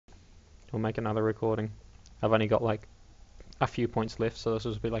We'll make another recording. I've only got like a few points left, so this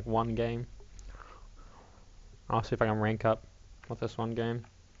will be like one game. I'll see if I can rank up with this one game.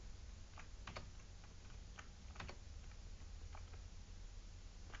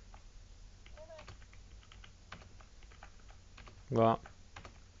 What?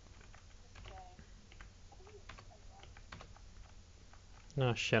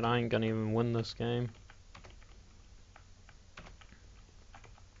 Oh shit, I ain't gonna even win this game.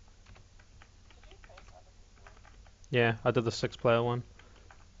 Yeah, I did the 6-player one.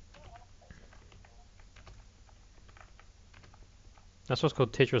 That's what's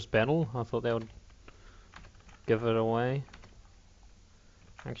called Tetris Battle. I thought they would give it away.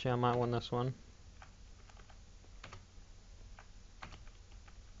 Actually, I might win this one.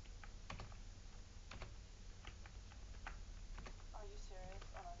 Are you serious?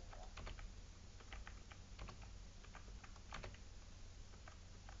 Oh no, yeah.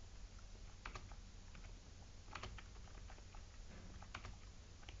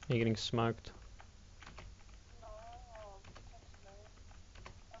 You're getting smoked. No, potentially.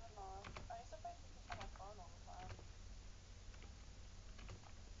 I don't know. I used to play Tetris on my phone all the time.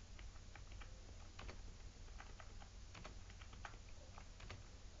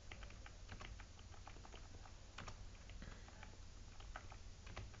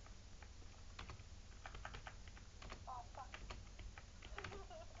 Oh fuck.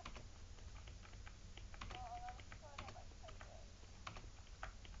 Oh no, this is why I don't like playing games.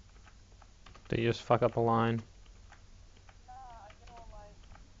 Did you just fuck up a line? Nah, I get all like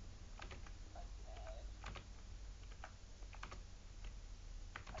mad.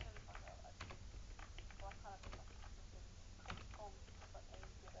 I didn't fuck up. I just, well, I kind of did like a stupid click comp, but I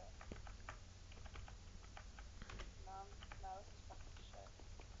didn't get it. Nah, nah, this is fucking shit.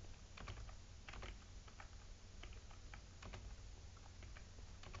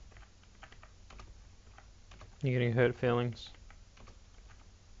 You're getting hurt feelings.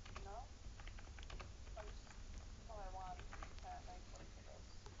 No? I'm just, well, I won, apparently, according to this.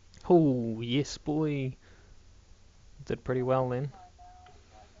 Oh, yes boy. Did pretty Oh, well what then. am I now?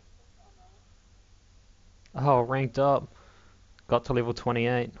 Do I get this? Oh no. Oh, ranked up. Got to level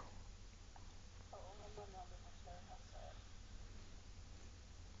 28. Oh, I'm only on level 2, how sad.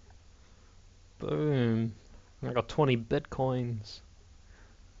 Boom. I got 20 bitcoins.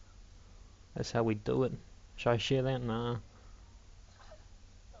 That's how we do it. Should I share that? Nah. Do it.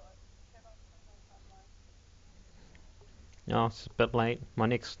 Share on my timeline. Oh, it's a bit late. My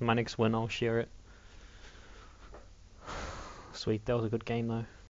next win, I'll share it. Sweet, that was a good game though.